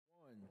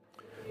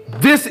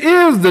This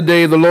is the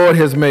day the Lord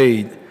has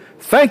made.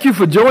 Thank you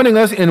for joining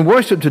us in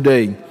worship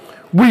today.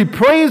 We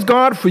praise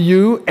God for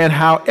you and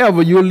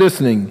however you're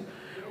listening.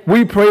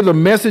 We pray the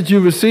message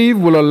you receive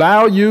will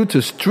allow you to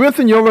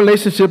strengthen your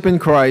relationship in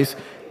Christ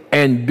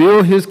and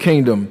build his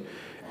kingdom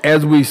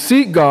as we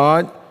seek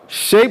God,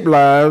 shape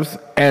lives,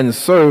 and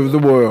serve the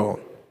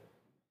world.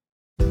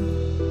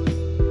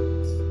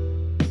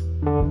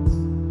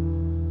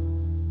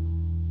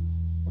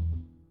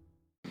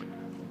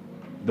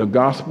 The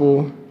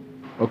Gospel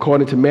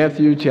according to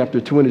Matthew chapter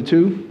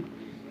 22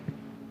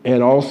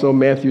 and also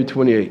Matthew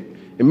 28.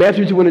 In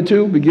Matthew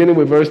 22, beginning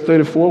with verse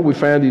 34, we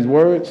find these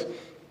words.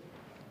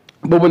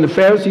 But when the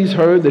Pharisees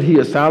heard that he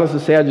had silenced the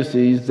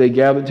Sadducees, they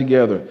gathered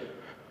together.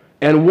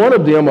 And one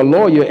of them, a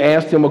lawyer,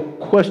 asked him a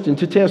question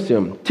to test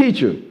him.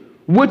 Teacher,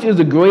 which is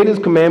the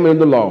greatest commandment in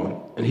the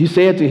law? And he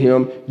said to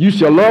him, you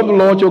shall love the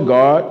Lord your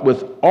God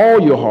with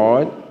all your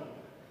heart,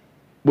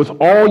 with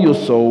all your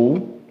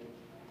soul,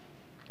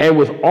 and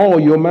with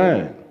all your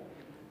mind.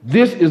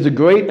 This is the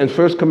great and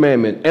first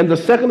commandment. And the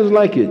second is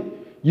like it.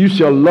 You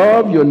shall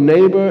love your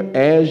neighbor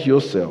as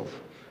yourself.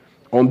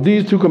 On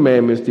these two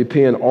commandments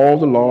depend all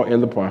the law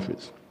and the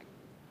prophets.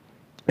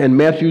 And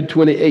Matthew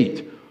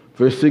 28,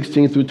 verse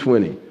 16 through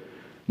 20.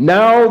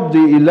 Now the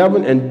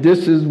 11, and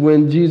this is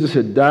when Jesus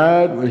had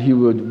died, when he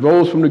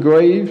rose from the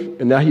grave,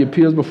 and now he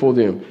appears before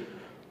them.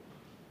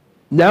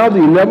 Now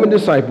the 11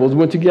 disciples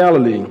went to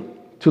Galilee,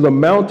 to the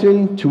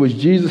mountain to which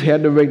Jesus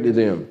had directed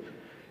them.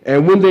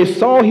 And when they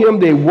saw him,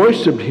 they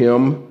worshipped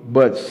him,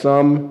 but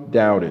some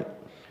doubted.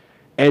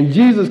 And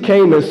Jesus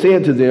came and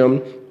said to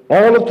them,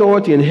 all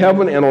authority in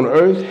heaven and on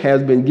earth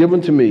has been given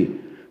to me.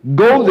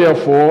 Go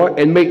therefore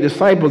and make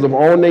disciples of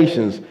all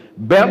nations,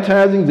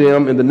 baptizing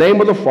them in the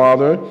name of the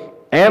Father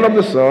and of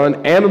the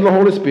Son and of the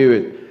Holy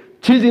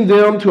Spirit, teaching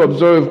them to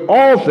observe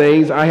all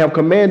things I have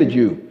commanded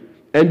you.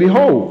 And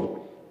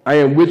behold, I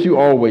am with you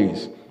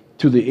always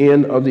to the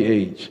end of the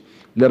age.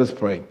 Let us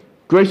pray.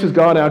 Gracious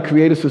God, our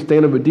Creator,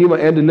 Sustainer, Redeemer,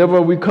 and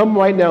Deliverer, we come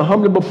right now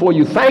humbly before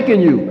you,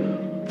 thanking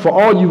you for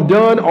all you've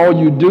done, all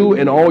you do,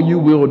 and all you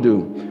will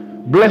do.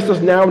 Bless us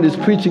now in this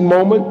preaching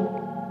moment,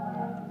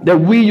 that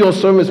we, your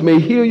servants, may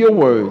hear your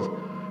words,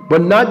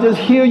 but not just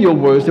hear your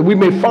words, that we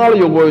may follow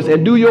your words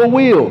and do your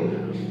will.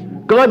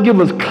 God, give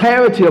us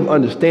clarity of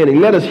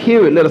understanding. Let us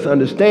hear it. Let us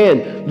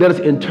understand. Let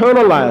us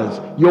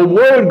internalize your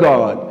word,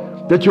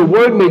 God, that your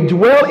word may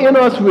dwell in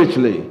us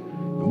richly.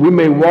 We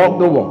may walk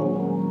the walk.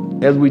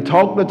 As we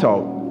talk the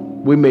talk,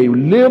 we may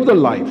live the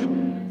life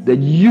that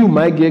you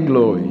might get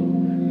glory.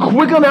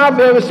 Quicken our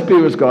very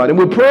spirits, God. And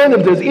we're praying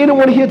if there's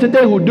anyone here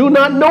today who do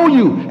not know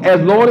you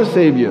as Lord and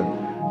Savior,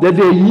 that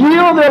they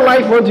yield their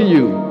life unto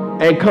you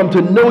and come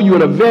to know you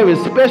in a very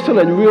special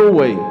and real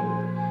way.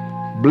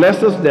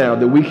 Bless us now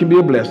that we can be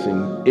a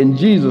blessing. In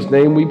Jesus'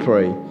 name we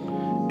pray.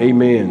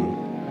 Amen.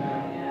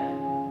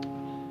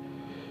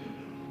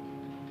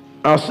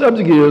 Our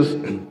subject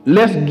is,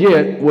 let's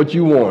get what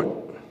you want.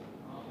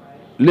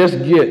 Let's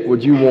get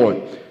what you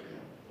want.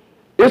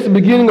 It's the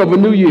beginning of a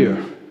new year,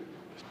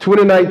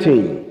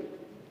 2019.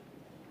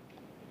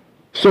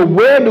 So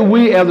where do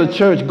we as a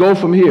church go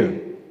from here?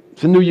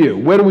 It's a new year.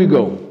 Where do we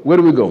go? Where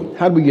do we go?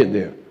 How do we get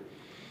there?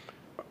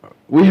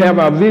 We have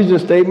our vision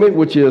statement,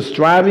 which is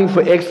striving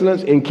for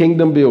excellence in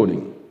kingdom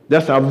building.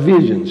 That's our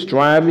vision,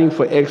 striving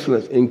for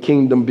excellence in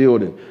kingdom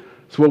building.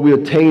 That's what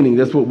we're attaining.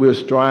 That's what we're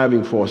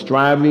striving for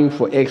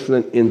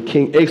excellence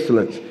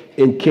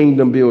in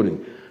kingdom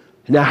building.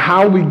 Now,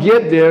 how we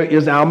get there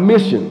is our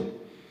mission.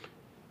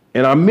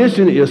 And our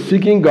mission is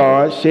seeking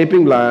God,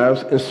 shaping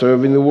lives, and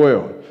serving the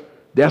world.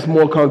 That's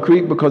more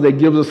concrete because it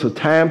gives us a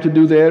time to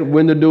do that,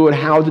 when to do it,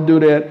 how to do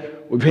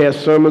that. We've had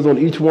sermons on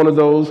each one of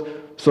those.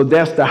 So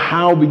that's the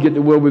how we get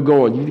to where we're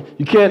going.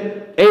 You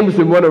can't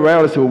aimlessly run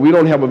around and say, well, we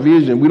don't have a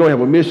vision, we don't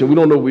have a mission, we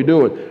don't know what we're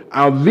doing.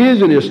 Our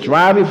vision is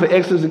striving for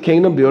excellence in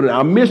kingdom building.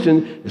 Our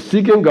mission is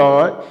seeking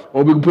God,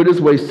 or we can put it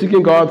this way,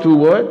 seeking God through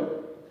what?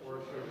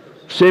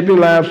 Shaping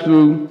lives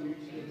through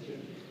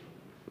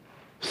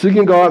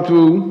seeking God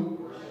through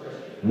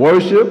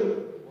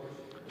worship,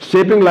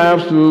 shaping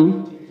lives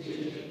through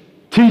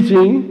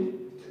teaching,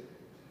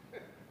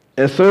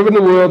 and serving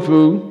the world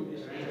through,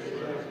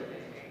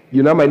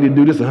 you know, I might need to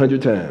do this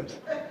 100 times.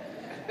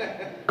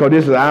 Because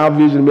this is our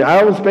vision. I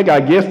don't expect our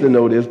guests to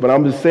know this, but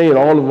I'm just saying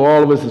all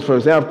of us as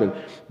First African,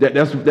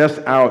 that's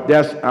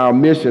our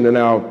mission and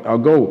our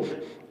goal.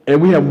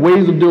 And we have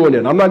ways of doing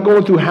it. I'm not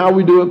going through how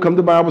we do it. Come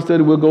to Bible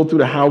study, we'll go through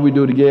the how we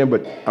do it again,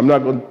 but I'm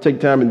not going to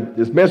take time in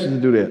this message to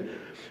do that.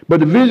 But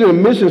the vision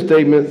and mission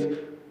statements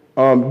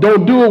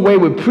don't do away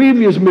with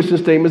previous mission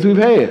statements we've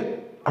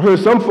had. I've heard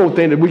some folk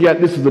think that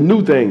this is a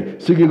new thing,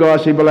 seeking God,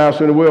 shaping lives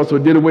in the world, so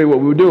it did away with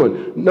what we were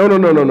doing.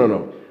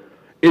 No.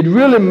 It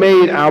really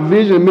made our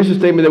vision and mission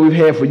statement that we've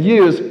had for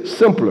years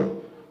simpler,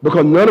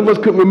 because none of us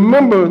could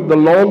remember the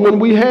long one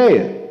we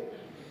had.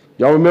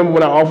 Y'all remember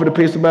when I offered to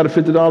pay somebody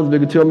 $50, they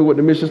could tell me what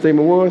the mission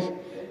statement was?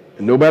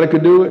 And nobody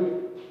could do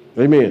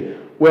it? Amen.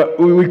 Well,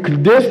 we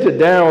condensed it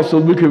down so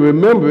we could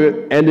remember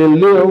it and then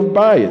live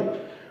by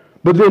it.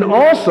 But then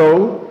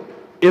also,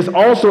 it's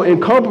also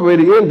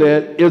incorporated in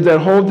that is that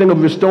whole thing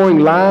of restoring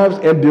lives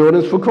and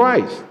buildings for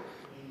Christ.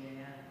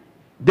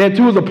 That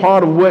too is a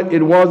part of what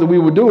it was that we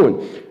were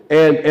doing.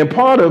 And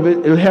part of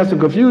it has some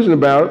confusion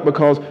about it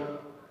because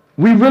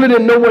we really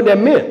didn't know what that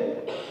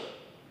meant.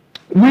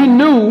 We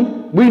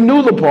knew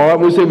the part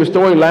when we say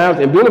restoring lives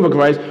and building for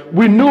Christ.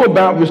 We knew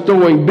about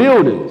restoring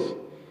buildings.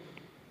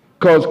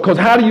 Because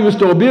how do you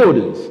restore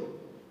buildings?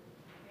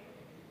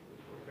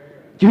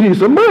 You need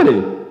some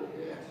money.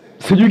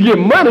 So you get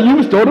money, you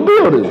restore the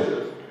buildings.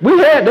 We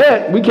had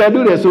that. We can't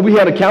do that. So we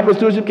had a capital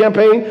stewardship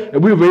campaign,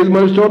 and we raised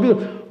money to restore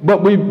buildings.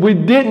 But we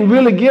didn't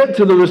really get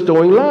to the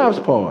restoring lives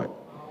part.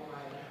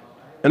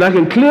 And I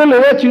can clearly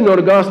let you know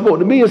that God spoke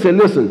to me and said,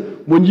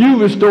 listen, when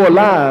you restore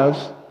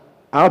lives,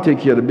 I'll take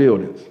care of the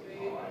buildings.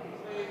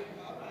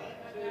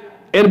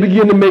 And it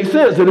began to make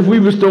sense that if we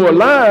restore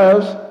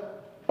lives,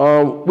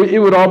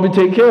 it would all be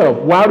taken care of.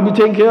 Why would it be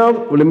taken care of?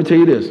 Well, let me tell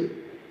you this.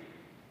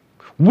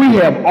 We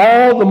have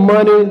all the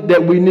money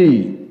that we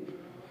need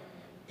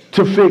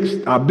to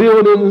fix our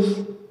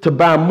buildings, to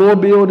buy more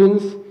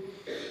buildings,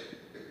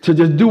 to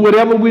just do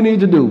whatever we need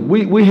to do.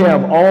 We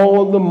have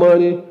all the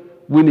money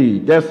we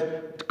need. That's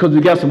because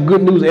we got some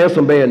good news and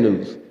some bad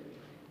news.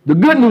 The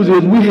good news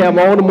is we have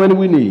all the money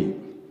we need.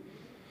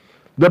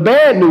 The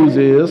bad news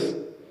is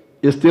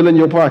it's still in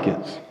your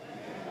pockets.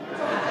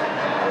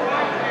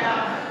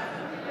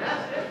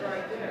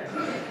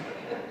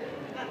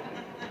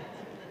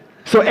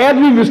 So as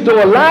we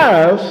restore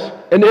lives,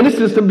 and then this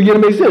system begin to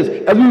make sense.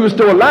 As we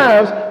restore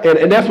lives,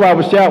 and that's why I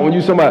was shouting when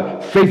you saw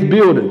about faith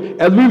building.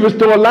 As we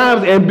restore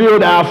lives and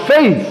build our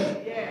faith,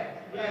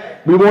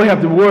 we won't have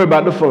to worry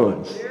about the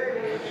funds.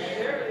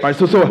 All right,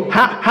 so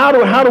how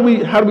do we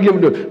get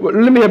them to do it? Well,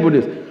 let me help with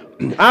this.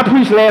 I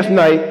preached last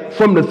night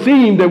from the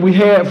theme that we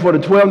had for the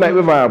 12-night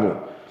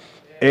revival.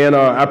 And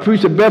I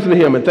preached at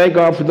Bethlehem, and thank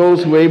God for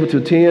those who were able to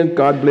attend.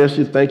 God bless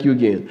you. Thank you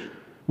again.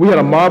 We had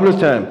a marvelous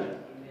time.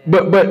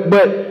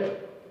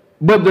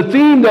 But the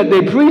theme that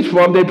they preached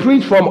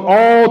from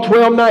all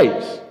 12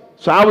 nights.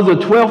 So I was the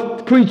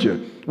 12th preacher.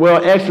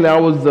 Well, actually, I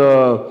was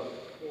the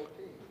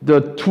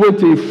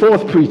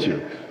 24th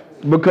preacher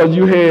because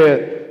you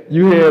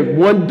had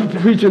one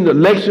preacher in the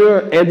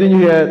lecture, and then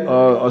you had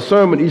a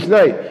sermon each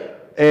night.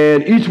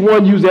 And each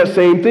one used that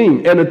same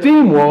theme. And the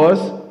theme was,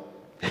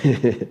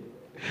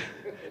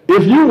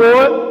 if you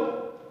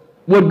want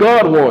what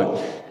God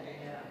wants,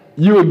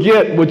 you will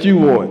get what you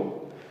want.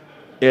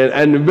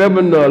 And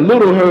Reverend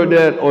Little heard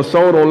that or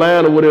saw it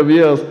online or whatever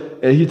else,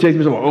 and he texted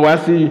me, oh, I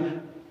see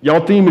your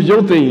theme is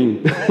your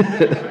theme.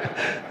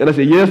 And I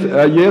said,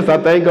 yes, I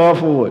thank God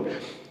for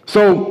it.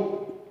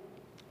 So,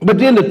 but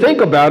then to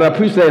think about it, I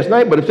preached last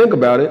night, but to think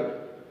about it,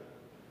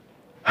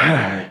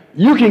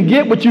 you can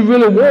get what you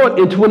really want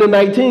in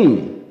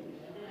 2019.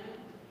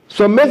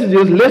 So message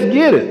is, let's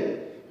get it.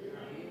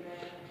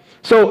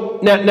 So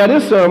now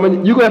this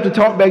sermon, you're going to have to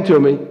talk back to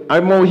me. I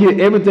won't hear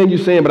everything you're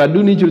saying, but I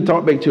do need you to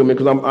talk back to me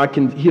because I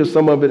can hear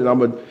some of it, and I'm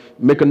going to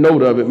make a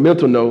note of it,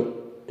 mental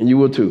note, and you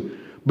will too.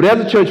 But as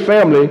a church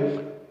family,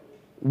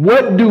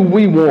 what do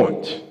we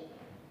want?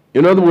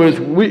 In other words,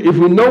 if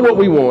we know what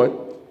we want,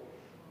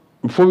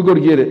 before we go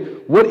to get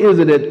it, what is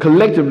it that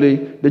collectively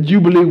that you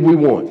believe we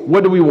want?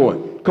 What do we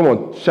want? Come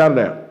on, shout it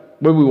out.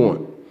 What do we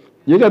want?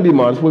 You ain't got to be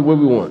modest. What do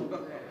we want?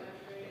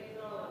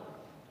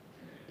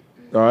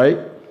 All right?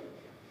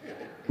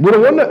 We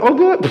don't want nothing. Oh,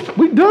 good.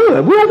 We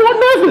done. We don't want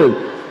nothing.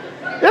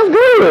 That's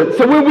good.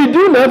 So when we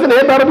do nothing,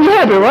 everybody be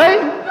happy,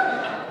 right?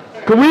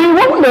 Because we ain't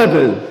want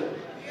nothing.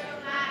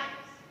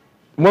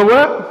 Want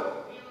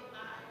what?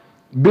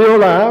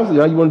 Build lives.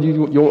 Yeah,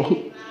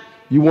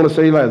 you want to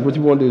save lives. What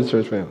you want to do as a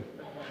church family?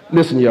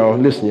 Listen, y'all.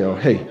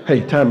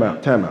 Hey, time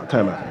out.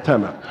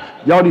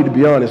 Y'all need to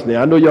be honest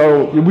now. I know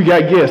y'all, we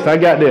got guests. I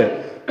got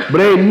that. But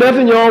there ain't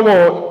nothing y'all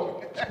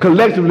want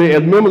collectively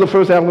as members of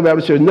First African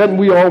Baptist Church. Nothing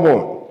we all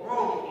want.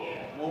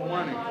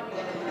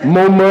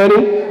 More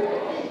money.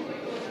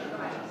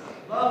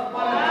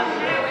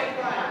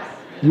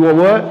 You want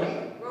what?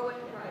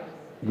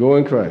 Grow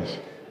in Christ.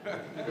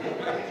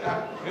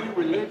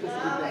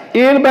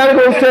 Anybody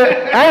gonna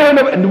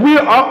say? We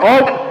are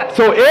all.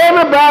 So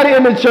everybody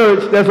in the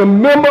church that's a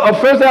member of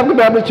First African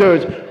Baptist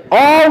Church,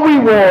 all we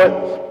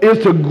want is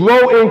to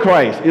grow in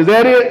Christ. Is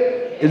that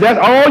it? Is that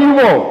all you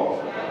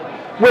want?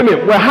 Wait a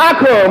minute. Well, how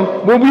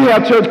come when we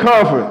have church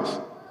conference,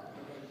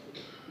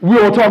 we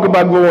don't talk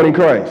about growing in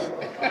Christ?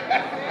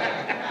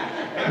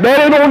 That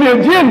ain't on the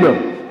agenda.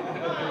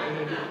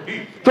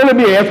 So let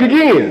me ask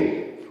again.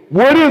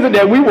 What is it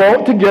that we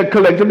want to get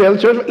collectively as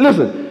a church?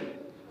 Listen,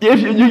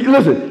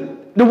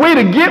 listen, the way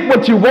to get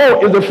what you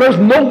want is to first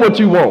know what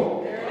you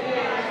want.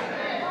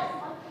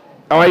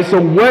 All right,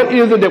 so what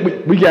is it that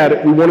we got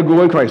it? We want to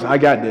grow in Christ. I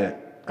got that.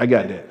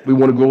 We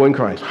want to grow in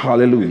Christ.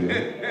 Hallelujah.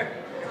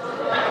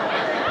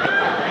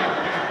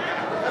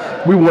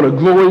 We want to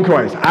grow in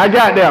Christ. I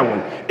got that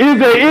one. Is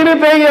there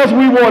anything else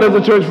we want as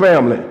a church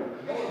family?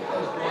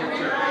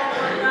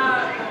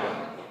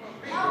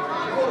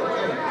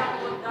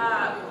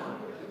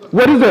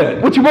 What is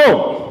that? What you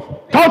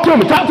want? Talk to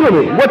me.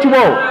 What you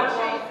want?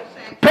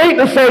 Paint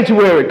the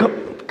sanctuary.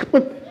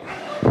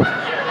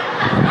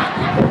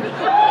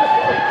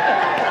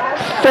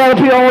 Stand up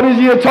here all these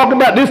years talking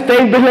about this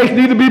thing, this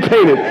needs to be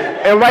painted.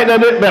 And right now,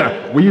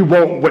 we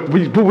want what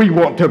we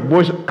want to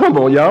worship. Come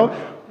on, y'all.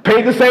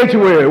 Paint the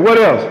sanctuary. What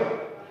else?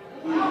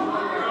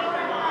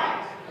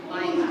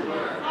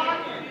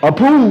 A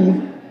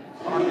pool.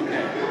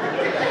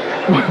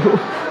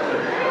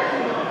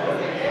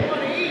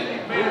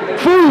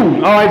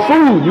 Food. All right,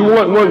 food. You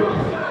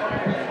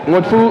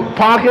want food?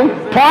 Parking?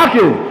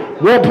 Parking.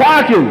 Want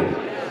parking.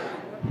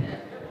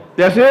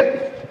 That's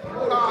it?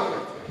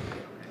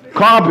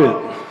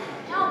 Carpet.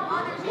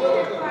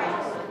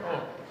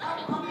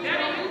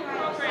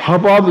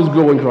 Help others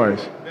grow in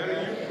Christ.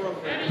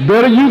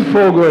 Better youth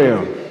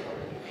program.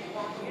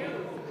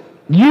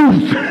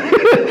 Youth.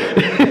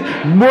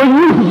 More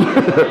youth.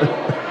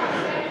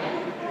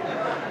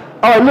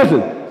 All right,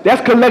 listen.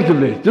 That's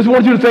collectively. Just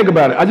want you to think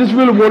about it. I just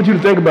really want you to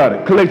think about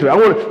it collectively. I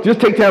want to just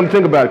take time to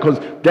think about it because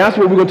that's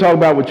what we're going to talk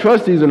about with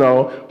trustees and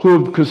all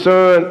who are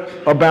concerned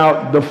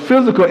about the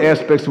physical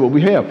aspects of what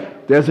we have.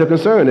 That's their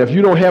concern. If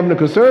you don't have any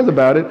concerns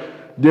about it,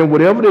 then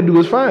whatever they do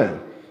is fine.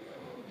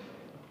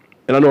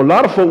 And I know a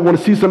lot of folk want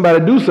to see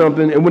somebody do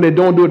something, and when they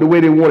don't do it the way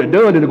they want it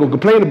done, then they're going to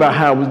complain about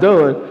how it was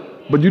done,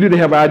 but you didn't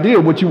have an idea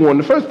of what you want in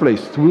the first place.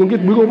 So we're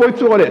going to work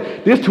through all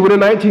that. This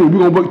 2019, we're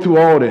going to work through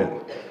all that.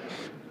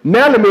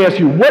 Now let me ask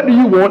you, what do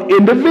you want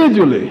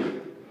individually?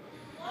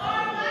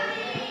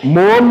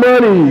 More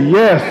money.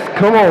 Yes.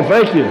 Come on.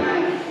 Thank you.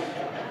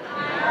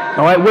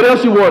 All right. What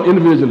else you want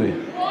individually?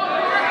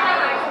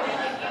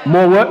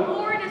 More what?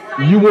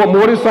 You want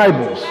more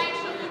disciples.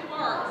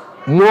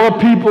 More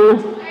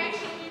people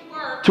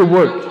to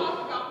work.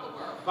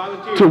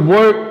 To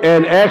work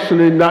and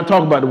actually not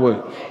talk about the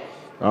work.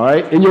 All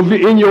right. In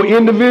your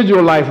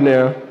individual life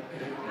now,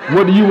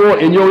 what do you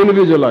want in your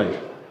individual life?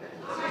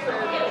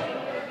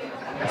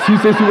 She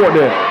said she want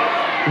that.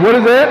 What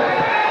is that?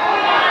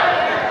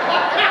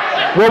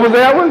 What was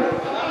that one?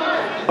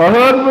 A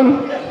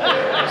husband?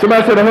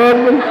 Somebody said a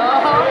husband?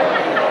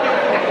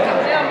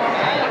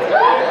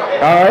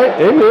 All right,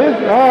 amen.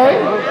 All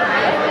right.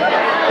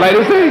 Like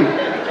they say.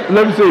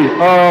 Let me see.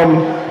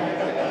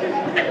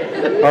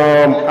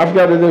 I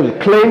forgot the name.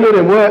 Claim it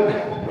and what?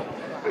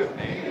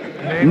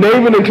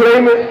 Name it and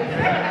claim it.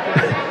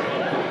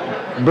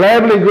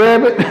 Blab it and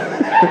grab it.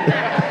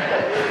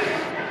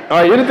 All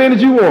right, anything that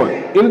you want.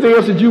 Anything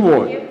else that you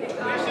want?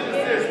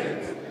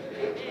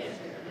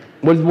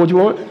 What you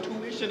want?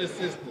 Tuition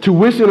assistance.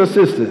 Tuition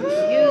assistance.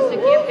 Use the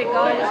gift that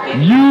God has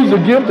given you. Use the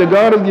gift that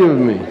God has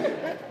given me.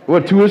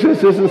 What, tuition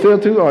assistance there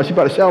too? Oh, she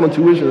about to shout on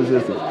tuition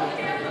assistance.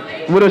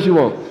 What else you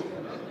want?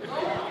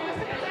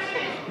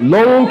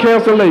 Loan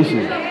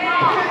cancellation.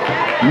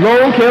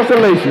 Loan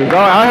cancellation. All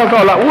right, I have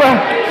thought like,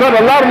 well, so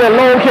a lot of that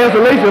loan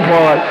cancellation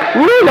part.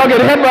 Woo, y'all get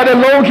hit by that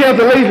loan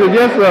cancellation.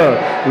 Yes, sir.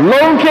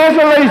 Loan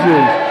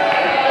cancellations.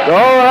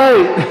 All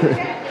right.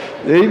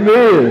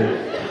 Amen.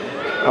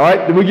 All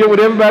right, did we get what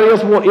everybody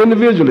else wants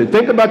individually?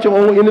 Think about your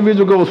own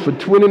individual goals for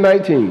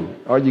 2019.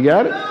 All right, you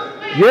got it?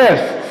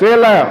 Yes, say it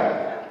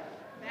loud.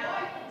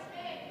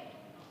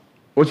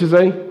 What you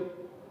say?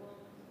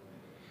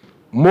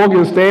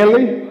 Morgan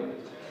Stanley?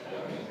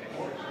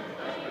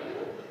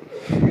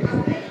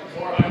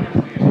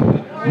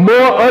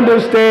 More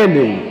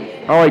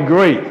understanding. All right,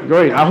 great,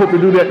 great. I hope to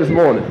do that this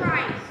morning.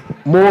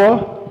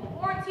 More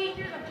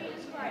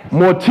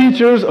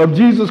teachers of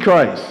Jesus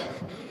Christ.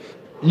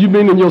 You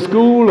been in your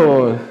school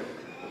or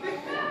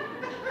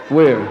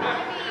where? We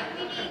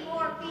need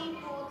more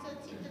people to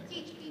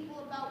teach people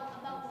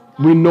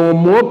about We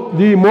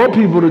need more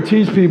people to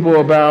teach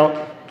people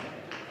about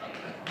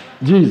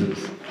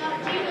Jesus.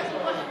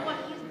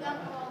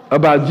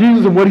 About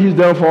Jesus and what he's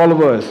done for all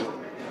of us.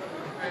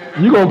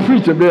 You're going to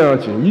preach up there,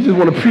 aren't you? You just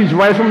want to preach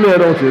right from there,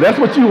 don't you? That's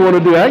what you want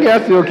to do. I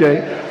guess,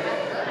 okay.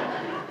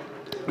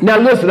 Now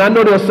listen, I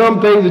know there are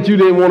some things that you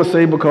didn't want to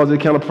say because they're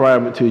kind of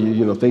private to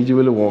you, things you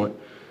really want.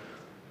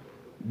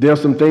 There are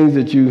some things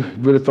that you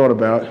really thought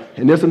about,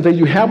 and there's some things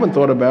you haven't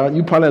thought about.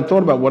 You probably haven't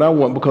thought about what I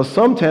want because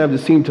sometimes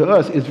it seems to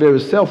us it's very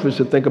selfish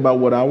to think about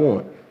what I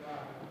want.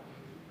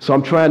 So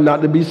I'm trying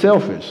not to be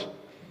selfish.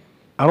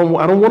 I don't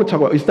want to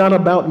talk about it. It's not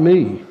about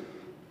me.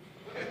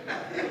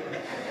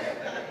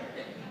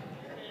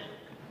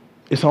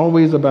 It's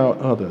always about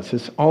others.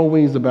 It's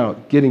always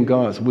about getting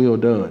God's will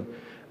done.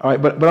 All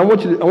right, but I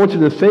want you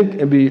to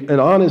think and be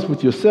honest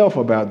with yourself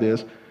about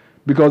this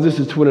because this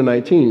is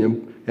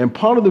 2019. And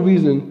part of the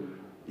reason,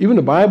 even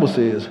the Bible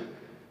says,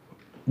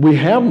 we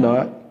have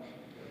not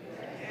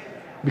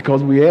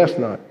because we ask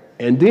not.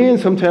 And then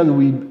sometimes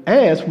we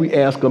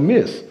ask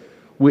amiss.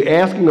 We're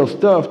asking of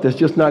stuff that's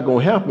just not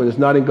going to happen. It's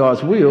not in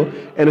God's will,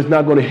 and it's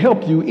not going to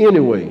help you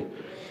anyway.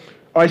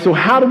 All right, so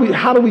how do we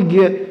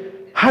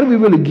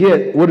really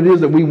get what it is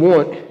that we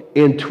want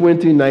in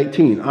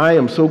 2019? I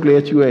am so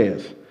glad you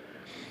asked.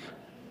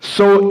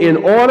 So in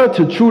order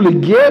to truly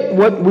get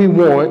what we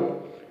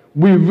want,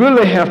 we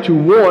really have to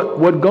want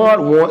what God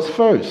wants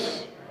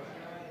first.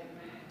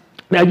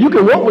 Now, you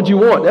can want what you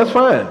want. That's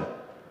fine.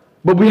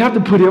 But we have to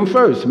put him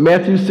first.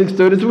 Matthew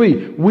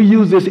 6:33. We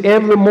use this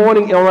every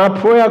morning on our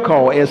prayer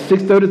call at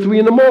 6:33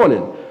 in the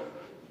morning.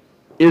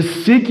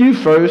 Is seek you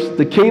first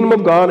the kingdom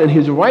of God and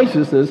his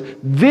righteousness,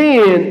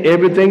 then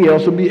everything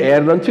else will be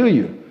added unto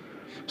you.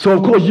 So,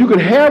 of course, you can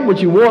have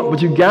what you want,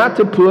 but you got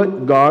to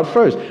put God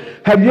first.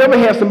 Have you ever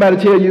had somebody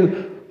tell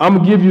you, I'm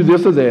going to give you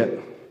this or that.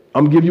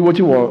 I'm going to give you what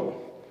you want.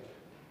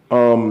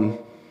 I'm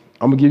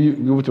going to give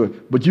you what you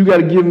want. But you got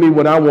to give me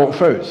what I want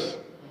first.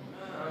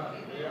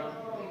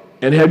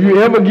 And have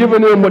you ever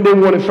given them what they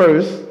wanted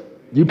first?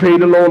 You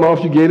paid the loan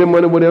off, you gave them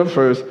money, whatever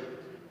first.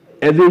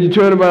 And then you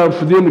turn around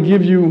for them to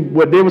give you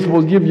what they were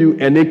supposed to give you,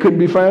 and they couldn't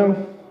be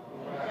found?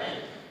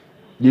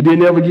 You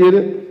didn't ever get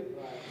it?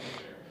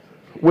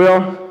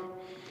 Well,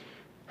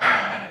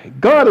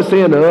 God is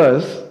saying to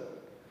us,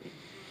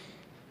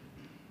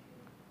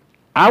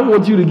 I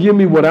want you to give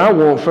me what I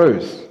want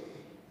first.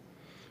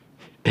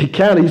 He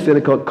said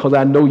it because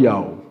I know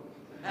y'all.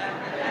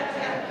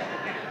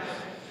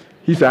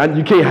 He said,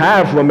 you can't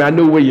hide from me. I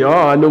know where you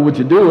are. I know what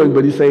you're doing.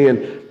 But he's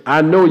saying,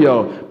 I know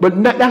y'all.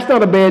 But that's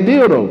not a bad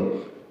deal, though.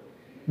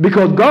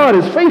 Because God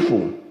is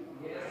faithful.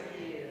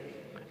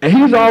 And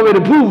he's already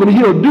proven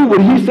he'll do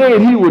what he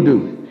said he will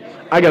do.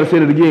 I got to say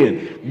it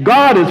again.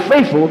 God is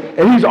faithful,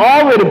 and he's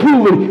already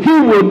proven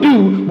he will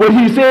do what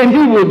he said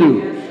he will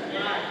do.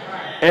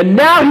 And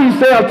now he's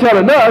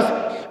telling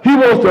us he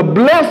wants to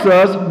bless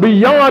us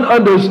beyond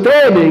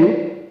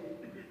understanding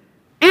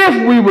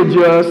if we would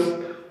just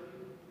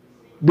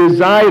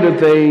desire the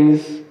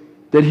things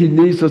that he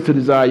needs us to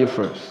desire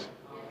first.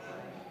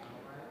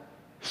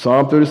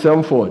 Psalm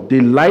 37:4.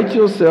 Delight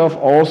yourself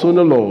also in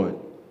the Lord.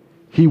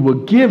 He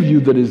will give you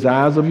the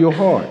desires of your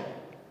heart.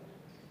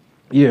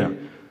 Yeah.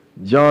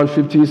 John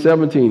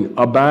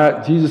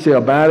 15:17. Jesus said,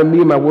 abide in me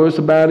and my words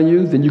abide in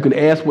you. Then you can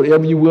ask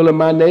whatever you will in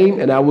my name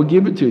and I will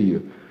give it to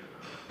you.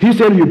 He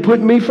said, if you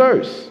put me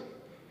first,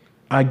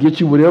 I get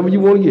you whatever you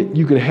want to get.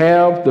 You can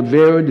have the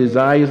very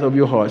desires of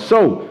your heart.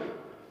 So,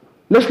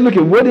 let's look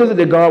at what is it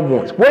that God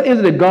wants. What is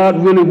it that God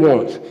really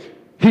wants?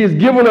 He has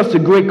given us the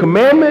great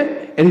commandment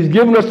and he's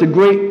given us the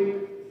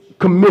great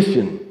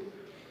commission.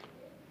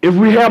 If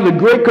we have the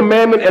great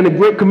commandment and the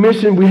great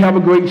commission, we have a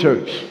great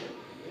church.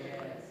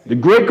 The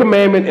great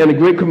commandment and the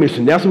great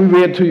commission. That's what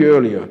we read to you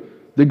earlier.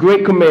 The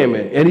great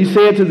commandment. And he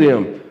said to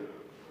them,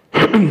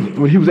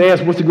 when he was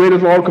asked, what's the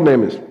greatest of all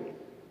commandments?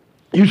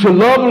 You shall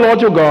love the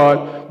Lord your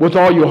God with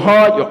all your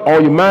heart,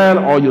 all your mind,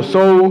 all your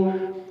soul.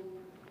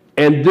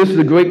 And this is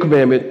the great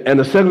commandment. And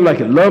the second like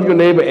it, love your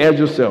neighbor as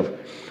yourself.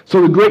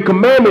 So the great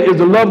commandment is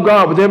to love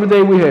God with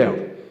everything we have.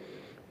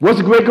 What's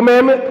the great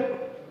commandment?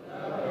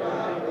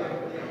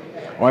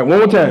 All right, one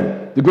more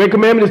time. The great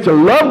commandment is to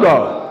love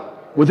God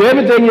with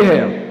everything you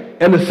have.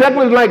 And the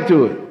second is like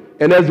to it.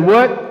 And that's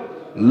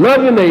what?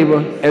 Love your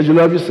neighbor as you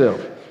love yourself.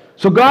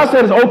 So God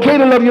said it's okay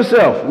to love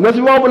yourself.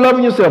 Nothing wrong with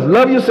loving yourself.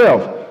 Love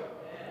yourself.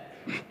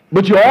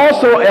 But you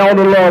also are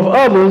to love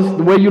others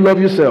the way you love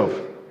yourself.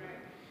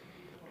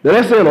 Now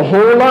that's saying a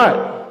whole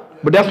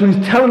lot. But that's what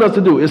he's telling us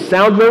to do. It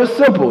sounds very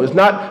simple. It's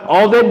not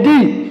all that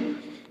deep.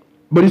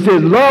 But he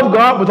says love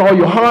God with all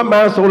your heart,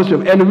 mind, soul, and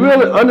strength. And to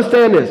really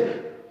understand this,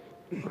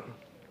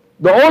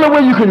 the only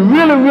way you can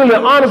really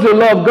honestly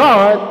love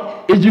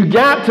God is you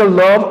got to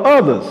love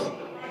others.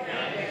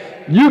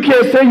 You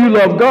can't say you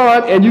love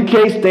God and you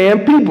can't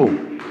stand people.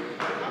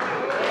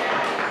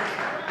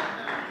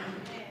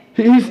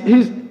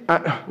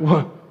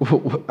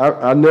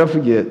 I'll never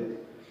forget,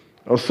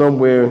 or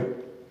somewhere,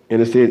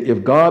 and it said,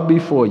 if God be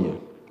for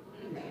you,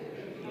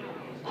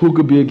 who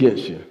could be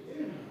against you?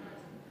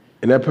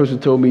 And that person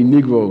told me,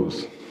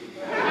 Negroes.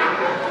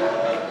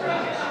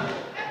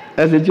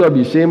 I said, you ought to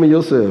be ashamed of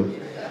yourself.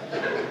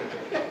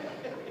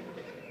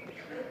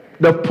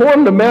 The point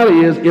of the matter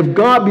is, if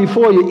God be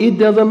for you, it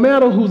doesn't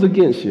matter who's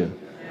against you.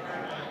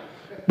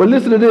 But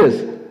listen to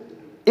this.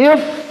 If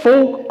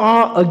folk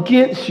are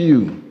against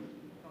you,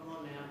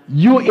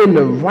 you're in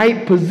the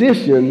right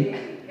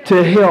position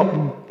to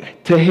help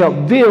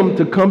them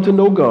to come to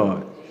know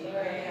God.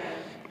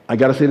 I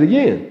got to say it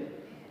again.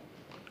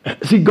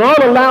 See,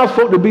 God allows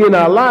folk to be in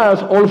our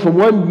lives only for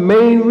one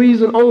main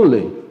reason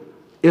only.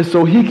 It's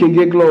so he can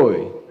get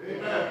glory.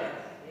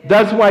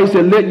 That's why he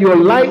said, let your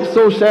light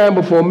so shine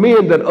before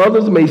men that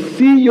others may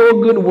see your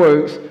good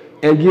works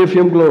and give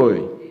him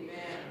glory.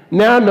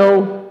 Now I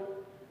know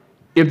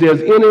if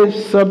there's any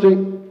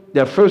subject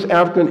that First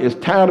African is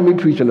tired of me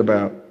preaching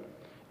about,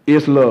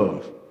 it's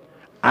love.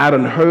 I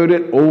done heard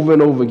it over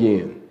and over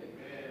again.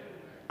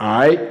 All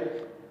right?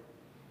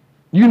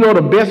 You know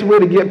the best way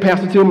to get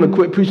Pastor Tillman to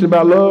quit preaching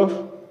about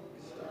love?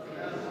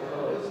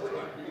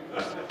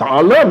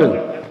 Start loving.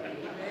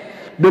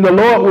 Then the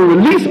Lord will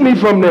release me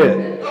from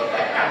that.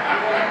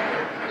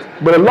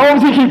 But as long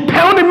as he keep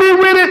pounding me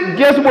with it,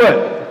 guess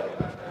what?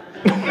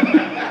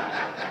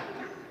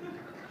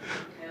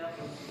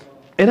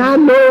 And I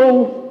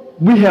know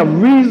we have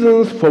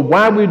reasons for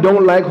why we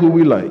don't like who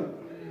we like.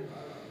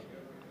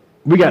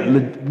 We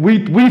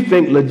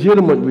think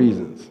legitimate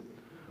reasons.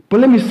 But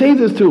let me say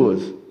this to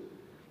us.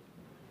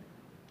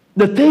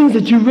 The things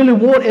that you really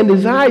want and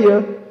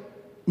desire,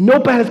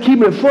 Nobody's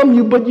keeping it from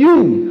you but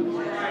you.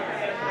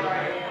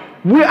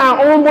 We're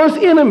our own worst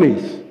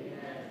enemies.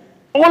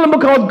 Only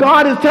because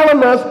God is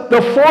telling us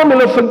the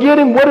formula for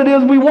getting what it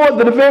is we want,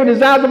 the very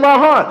desires of our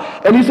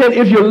heart. And he said,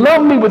 if you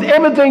love me with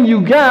everything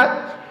you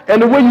got, and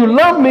the way you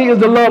love me is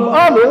to love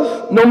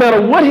others, no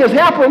matter what has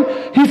happened,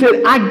 he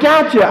said, I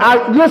got you.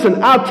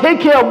 Listen, I'll take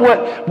care of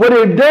what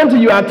they've done to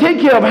you. I'll take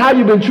care of how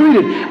you've been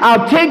treated.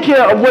 I'll take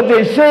care of what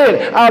they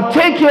said. I'll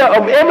take care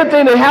of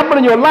everything that happened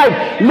in your life.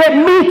 Let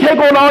me take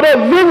on all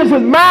that. Vengeance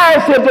is mine,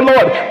 said the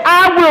Lord.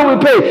 I will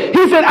repay.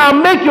 He said, I'll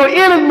make your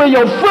enemy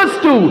your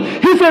footstool.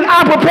 He said,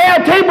 I'll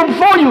prepare a table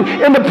before you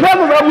in the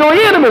presence of your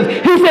enemies.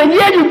 He said,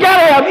 yeah, you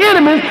got to have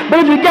enemies, but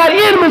if you got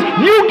enemies,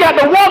 you got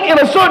to walk in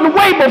a certain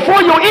way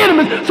before your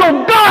enemies so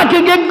God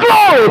can get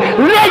glory.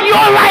 Let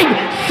your light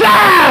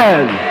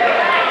shine.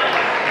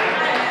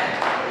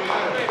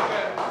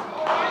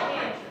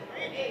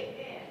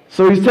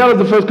 So he's telling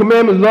us the first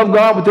commandment is love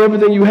God with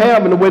everything you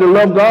have, and the way to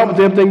love God with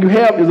everything you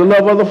have is to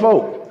love other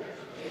folk.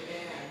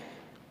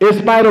 In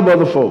spite of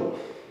other folk.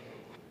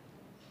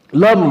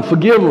 Love them,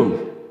 forgive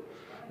them.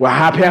 Well,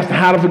 Pastor,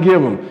 how to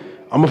forgive them?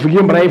 I'm going to forgive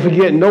them, but I ain't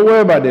forgetting. Don't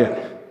worry about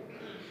that.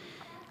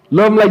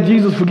 Love them like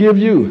Jesus forgive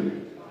you.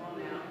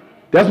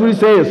 That's what he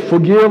says.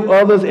 Forgive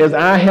others as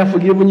I have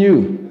forgiven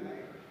you.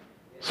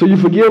 So you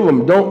forgive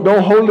them.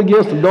 Don't hold it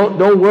against them.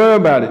 Don't worry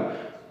about it.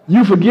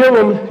 You forgive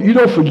them. You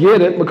don't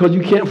forget it because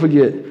you can't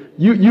forget.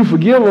 You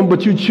forgive them,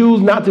 but you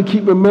choose not to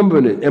keep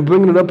remembering it and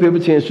bringing it up every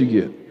chance you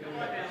get.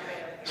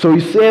 So he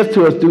says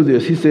to us, do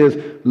this. He says,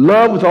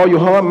 love with all your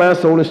heart, mind,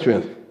 soul, and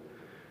strength.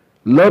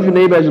 Love your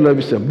neighbor as you love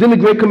yourself. Then the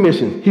Great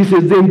Commission. He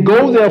says, then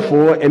go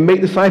therefore and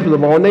make disciples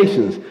of all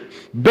nations,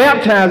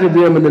 baptizing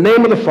them in the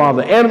name of the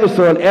Father and of the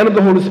Son and of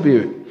the Holy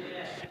Spirit,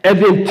 and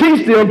then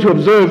teach them to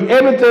observe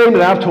everything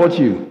that I've taught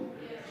you.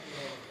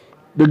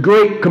 The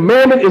great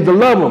commandment is to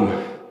love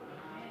them.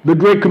 The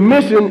great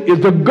commission is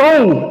to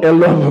go and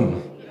love them.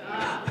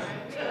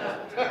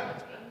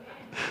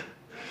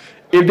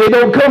 If they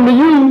don't come to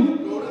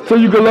you so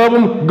you can love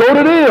them, go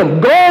to them.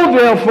 Go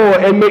therefore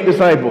and make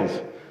disciples.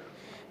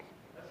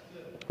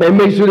 And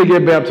make sure they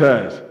get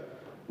baptized.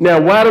 Now,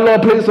 why the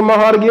Lord put this in my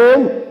heart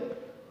again?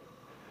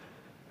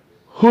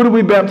 Who did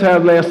we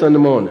baptize last Sunday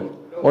morning?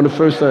 On the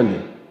first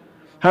Sunday?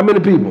 How many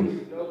people?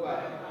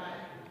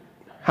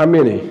 How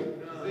many?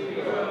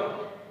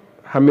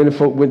 How many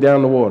folk went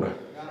down the water?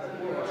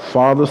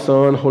 Father,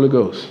 Son, Holy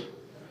Ghost.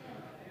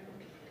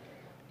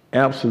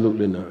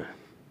 Absolutely none.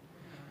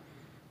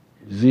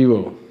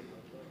 0.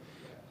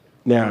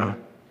 Now,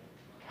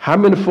 how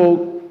many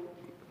folk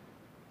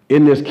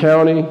in this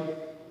county,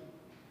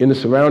 in the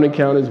surrounding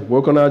counties,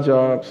 work on our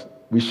jobs,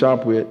 we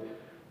shop with,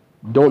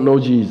 don't know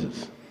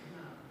Jesus?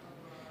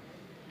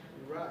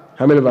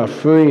 How many of our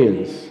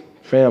friends,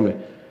 family,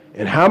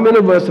 and how many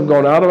of us have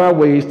gone out of our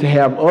ways to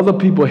have other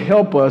people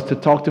help us to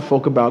talk to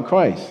folk about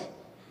Christ?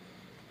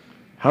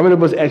 How many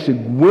of us actually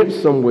went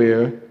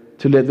somewhere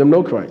to let them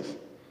know Christ?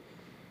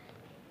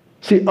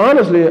 See,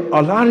 honestly, a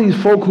lot of these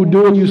folk who are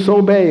doing you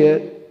so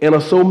bad and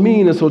are so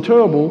mean and so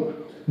terrible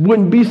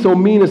wouldn't be so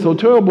mean and so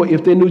terrible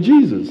if they knew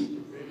Jesus.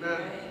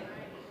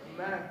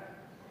 Amen.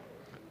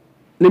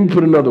 Let me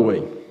put it another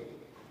way.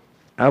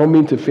 I don't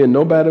mean to offend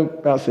nobody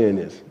about saying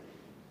this.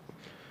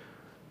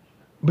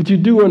 But you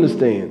do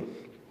understand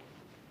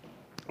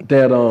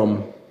that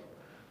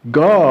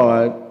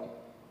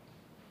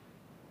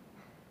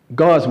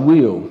God's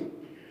will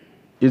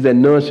is that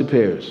none should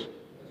perish.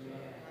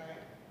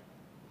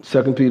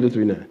 2 Peter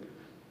 3:9.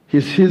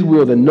 His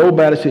will that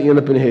nobody should end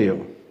up in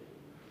hell.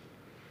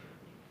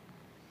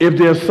 If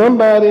there's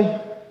somebody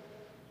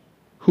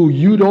who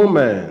you don't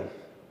mind,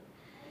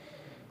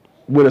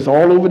 when it's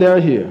all over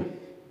down here,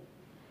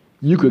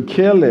 you could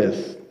care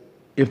less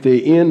if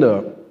they end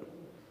up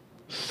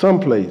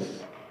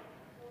someplace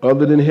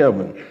other than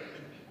heaven.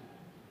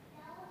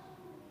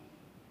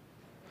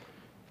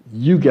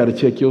 You got to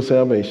check your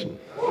salvation.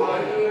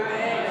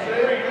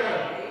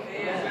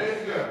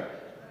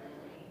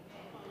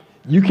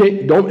 You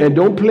can't,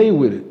 don't play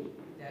with it.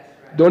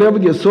 Don't ever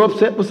get so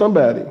upset with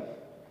somebody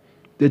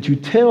that you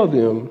tell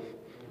them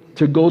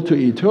to go to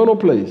an eternal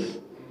place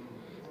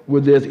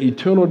where there's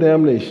eternal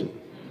damnation.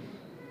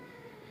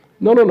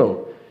 No.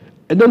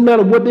 It doesn't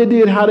matter what they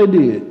did, how they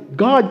did.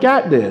 God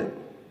got that.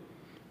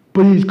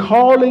 But he's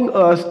calling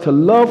us to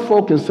love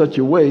folk in such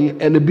a way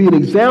and to be an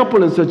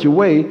example in such a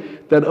way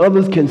that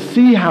others can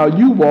see how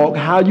you walk,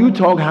 how you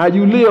talk, how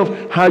you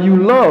live, how you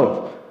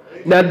love.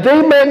 Now,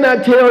 they may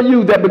not tell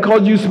you that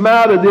because you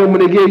smiled at them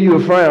when they gave you a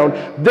frown.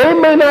 They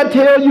may not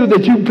tell you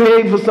that you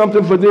paid for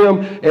something for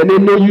them and they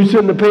know you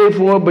shouldn't have paid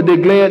for it, but they're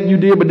glad you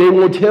did, but they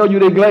won't tell you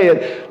they're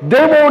glad.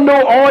 They won't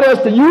know all that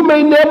stuff.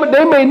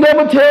 They may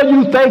never tell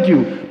you thank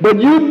you,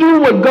 but you do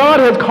what God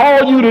has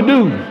called you to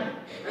do.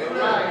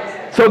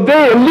 So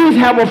they at least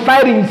have a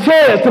fighting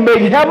chance to make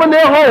heaven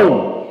their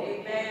home.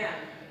 Amen.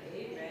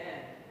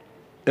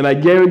 And I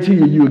guarantee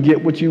you, you'll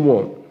get what you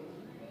want.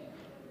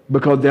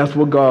 Because that's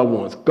what God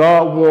wants.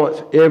 God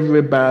wants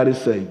everybody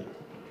saved.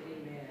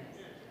 Amen.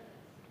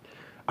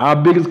 Our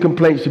biggest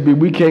complaint should be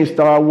we can't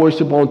start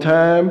worship on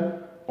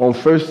time on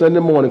first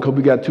Sunday morning because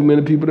we got too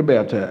many people to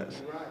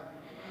baptize.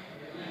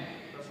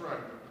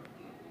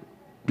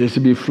 They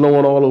should be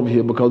flowing all over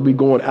here because we're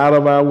going out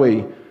of our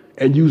way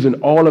and using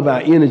all of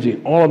our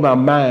energy, all of our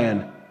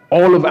mind,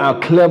 all of our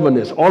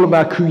cleverness, all of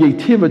our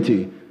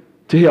creativity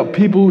to help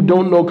people who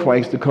don't know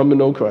Christ to come to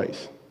know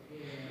Christ.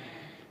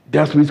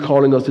 That's what he's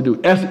calling us to do.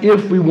 As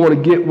if we want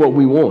to get what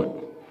we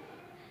want.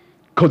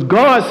 Because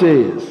God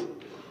says,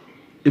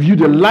 if you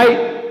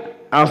delight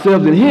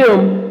ourselves in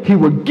him, he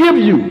will give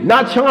you,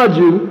 not charge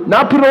you,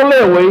 not put it on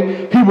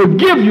layaway, he will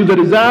give you the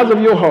desires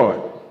of your heart.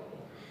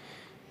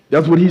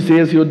 That's what he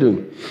says he'll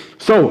do.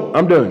 So,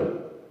 I'm done.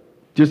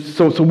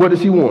 So what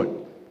does he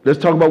want? Let's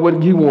talk about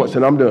what he wants,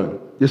 and I'm done.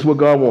 This is what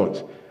God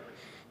wants.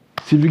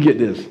 See if you get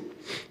this.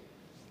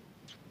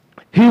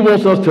 He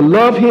wants us to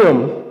love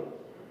him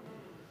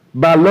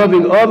by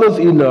loving others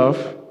enough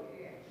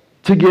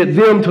to get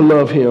them to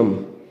love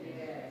him.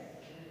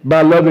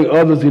 By loving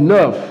others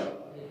enough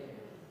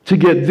to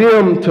get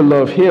them to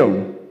love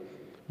him.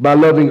 By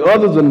loving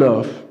others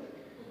enough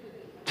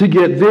to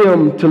get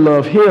them to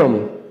love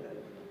him.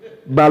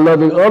 By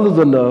loving others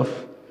enough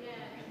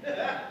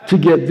to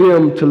get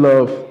them to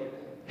love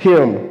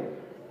him.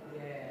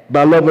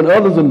 By loving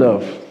others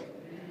enough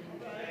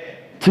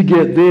to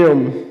get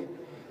them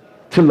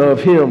to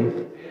love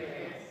him.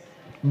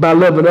 By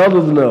loving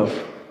others enough.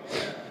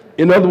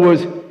 In other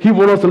words, he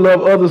wants us to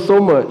love others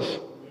so much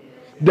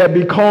that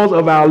because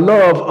of our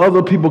love,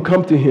 other people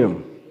come to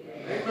him.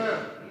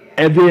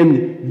 And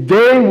then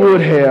they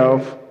would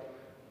have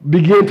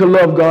begun to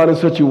love God in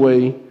such a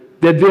way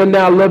that they're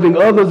now loving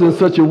others in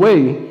such a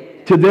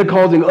way till they're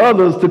causing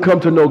others to come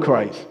to know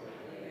Christ.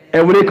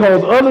 And when they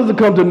cause others to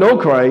come to know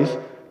Christ,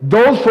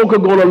 those folk are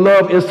going to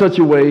love in such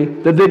a way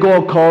that they're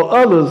going to call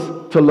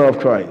others to love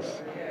Christ.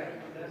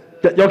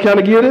 Y'all kind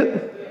of get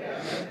it?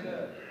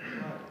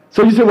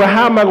 So you say, well,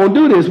 how am I going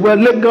to do this? Well,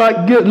 let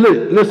God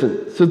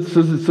listen,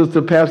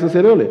 Sister Pastor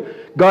said earlier,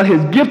 God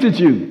has gifted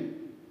you.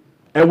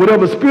 And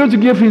whatever spiritual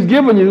gift he's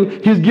given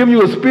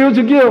you a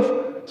spiritual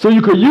gift so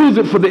you can use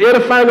it for the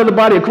edifying of the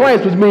body of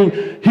Christ, which means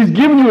he's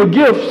given you a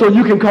gift so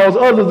you can cause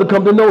others to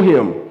come to know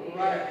him.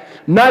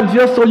 Not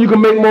just so you can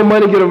make more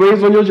money, get a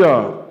raise on your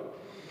job.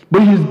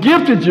 But he's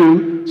gifted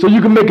you so you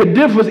can make a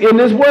difference in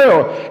this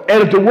world.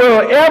 And if the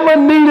world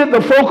ever needed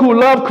the folk who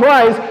love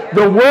Christ,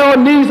 the world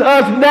needs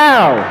us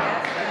now.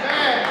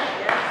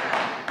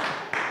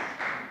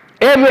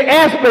 Every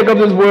aspect of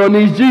this world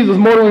needs Jesus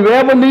more than we've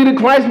ever needed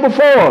Christ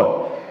before.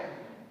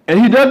 And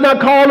he does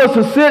not call us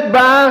to sit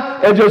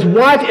by and just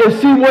watch and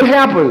see what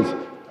happens.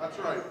 That's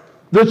right.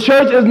 The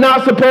church is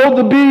not supposed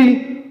to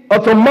be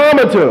a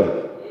thermometer.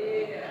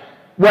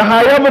 Where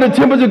however the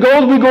temperature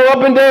goes, we go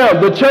up and down.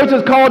 The church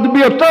is called to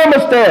be a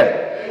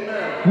thermostat.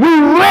 Amen.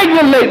 We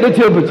regulate the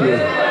temperature.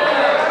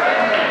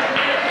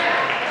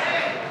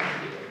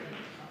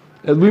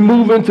 As we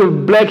move into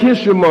Black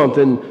History Month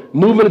and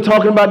move into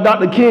talking about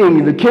Dr.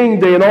 King, the King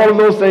Day, and all of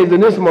those things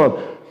in this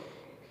month,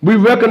 we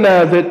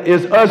recognize that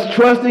it's us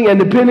trusting and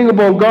depending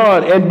upon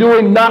God and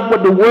doing not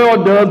what the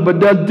world does, but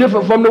does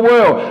different from the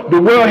world.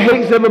 The world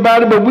hates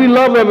everybody, but we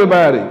love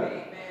everybody.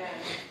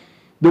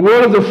 The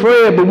world is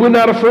afraid, but we're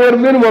not afraid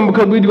of anyone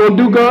because we're going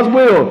to do God's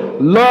will.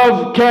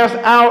 Love casts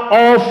out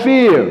all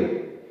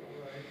fear.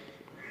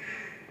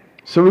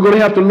 So we're going to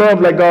have to love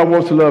like God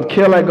wants to love,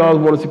 care like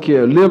God wants us to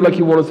care, live like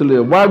he wants us to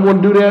live. Why do we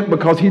want to do that?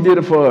 Because he did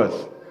it for us.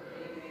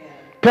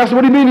 Pastor,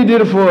 what do you mean he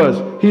did it for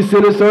us? He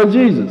sent his son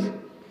Jesus.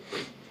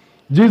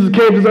 Jesus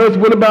came to this earth,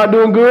 went about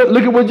doing good.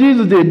 Look at what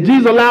Jesus did.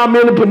 Jesus allowed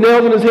men to put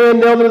nails in his hand,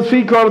 nails in his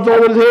feet, crown of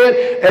thorns in his head,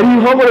 and he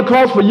hung on the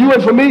cross for you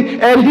and for me,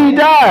 and he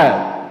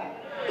died.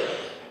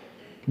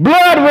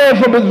 Blood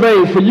ran from his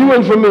veins for you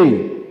and for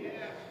me.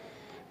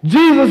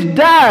 Jesus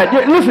died.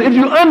 Listen, if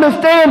you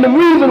understand the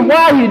reason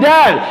why he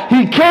died,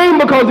 he came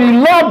because he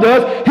loved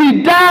us.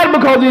 He died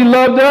because he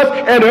loved us.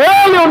 And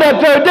early on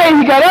that third day,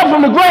 he got up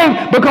from the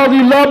grave because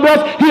he loved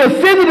us. He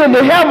ascended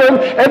into heaven,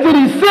 and then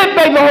he sent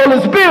back the Holy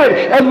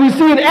Spirit, as we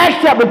see in Acts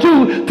chapter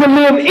 2, to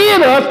live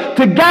in us,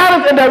 to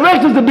guide us and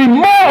direct us to be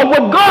more of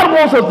what God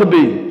wants us to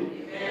be.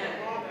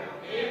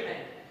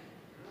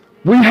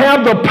 We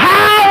have the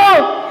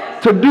power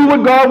to do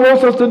what God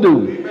wants us to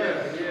do.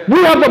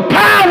 We have the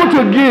power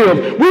to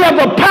give. We have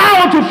the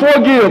power to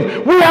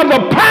forgive. We have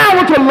the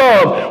power to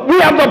love. We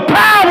have the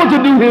power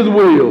to do his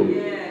will.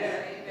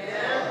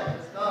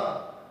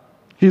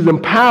 He's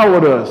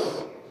empowered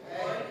us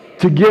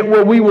to get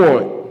what we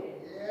want.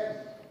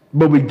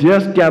 But we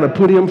just got to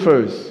put him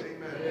first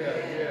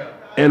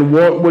and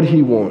want what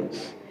he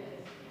wants.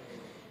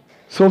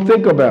 So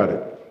think about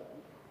it.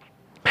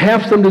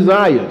 Have some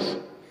desires.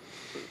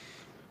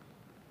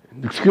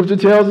 The scripture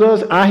tells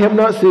us, I have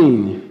not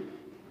seen,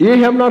 ear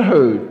have not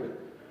heard,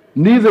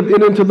 neither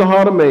entered into the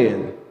heart of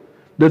man,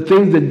 the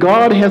things that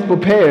God has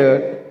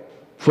prepared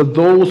for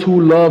those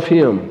who love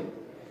him.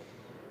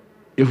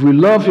 If we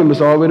love him,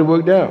 it's already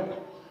worked out.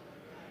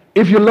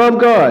 If you love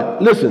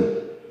God,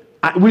 listen,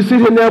 we sit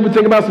here now, we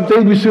think about some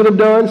things we should have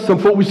done, some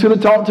folk we should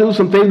have talked to,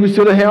 some things we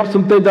should have helped,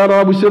 some things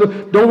we should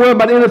have. Don't worry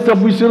about any of the stuff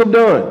we should have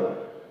done.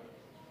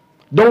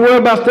 Don't worry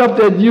about stuff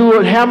that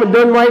you haven't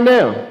done right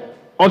now.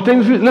 Or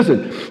things,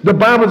 listen, the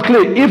Bible is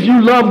clear. If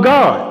you love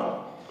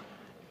God,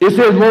 it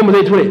says Romans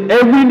 8:28,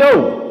 and we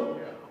know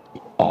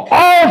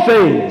all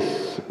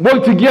things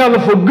work together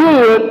for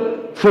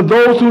good for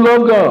those who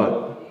love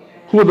God,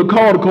 who are the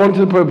called according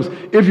to the purpose.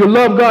 If you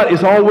love God,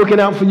 it's all working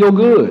out for your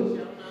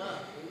good.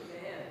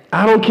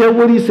 I don't care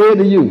what he said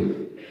to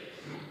you.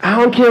 I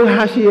don't care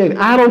how she acted.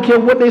 I don't care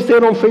what they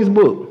said on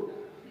Facebook.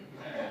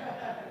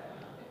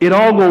 It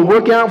all going to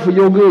work out for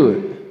your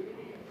good.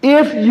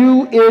 If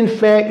you, in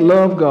fact,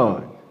 love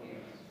God,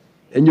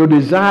 and your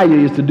desire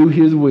is to do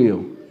his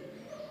will,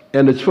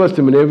 and to trust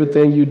him in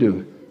everything you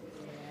do.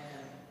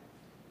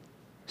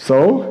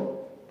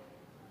 So,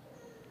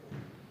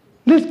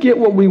 let's get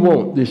what we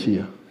want this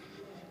year.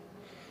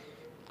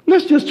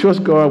 Let's just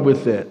trust God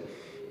with that.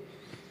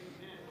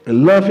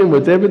 And love him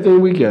with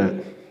everything we got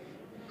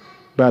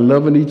by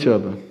loving each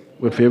other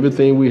with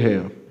everything we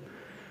have.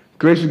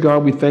 Gracious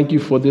God, we thank you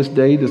for this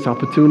day, this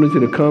opportunity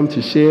to come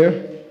to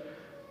share.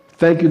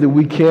 Thank you that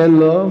we can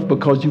love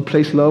because you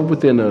place love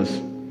within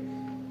us.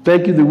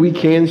 Thank you that we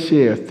can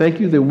share. Thank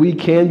you that we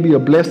can be a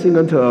blessing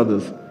unto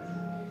others.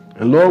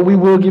 And Lord, we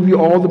will give you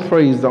all the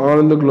praise, the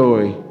honor, and the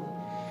glory.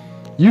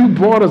 You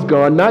brought us,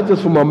 God, not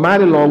just from a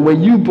mighty long way.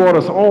 You brought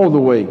us all the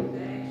way.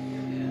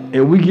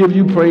 And we give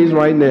you praise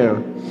right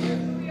now.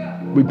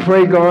 We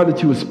pray, God,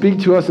 that you would speak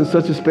to us in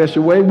such a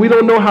special way. We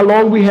don't know how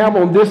long we have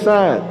on this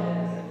side.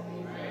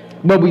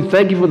 But we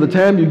thank you for the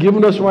time you've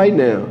given us right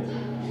now.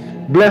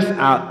 Bless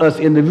us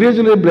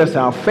individually. Bless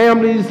our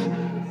families.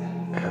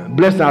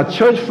 Bless our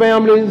church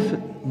families.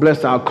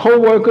 Bless our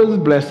co-workers.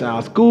 Bless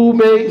our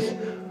schoolmates.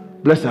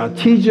 Bless our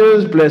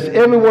teachers. Bless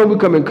everyone we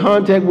come in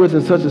contact with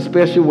in such a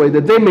special way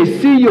that they may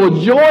see your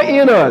joy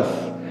in us.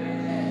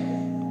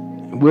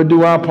 We'll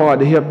do our part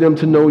to help them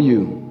to know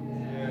you.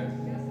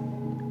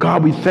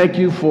 God, we thank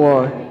you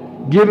for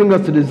giving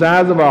us the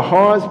desires of our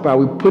hearts by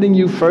putting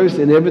you first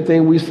in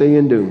everything we say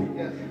and do.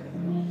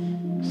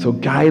 So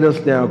guide us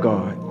now,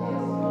 God.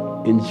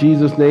 In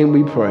Jesus' name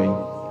we pray.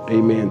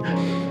 Amen.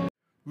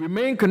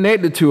 Remain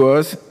connected to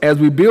us as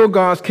we build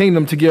God's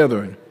kingdom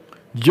together.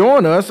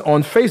 Join us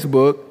on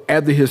Facebook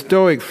at the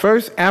historic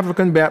First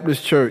African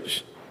Baptist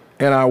Church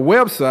and our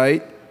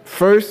website,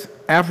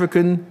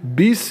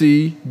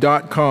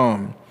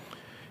 firstafricanbc.com.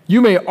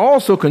 You may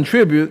also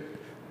contribute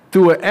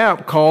through an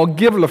app called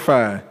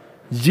Givelify,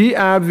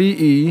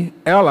 Givelify.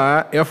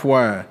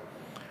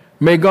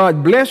 May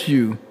God bless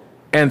you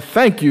and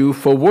thank you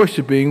for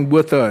worshiping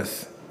with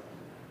us.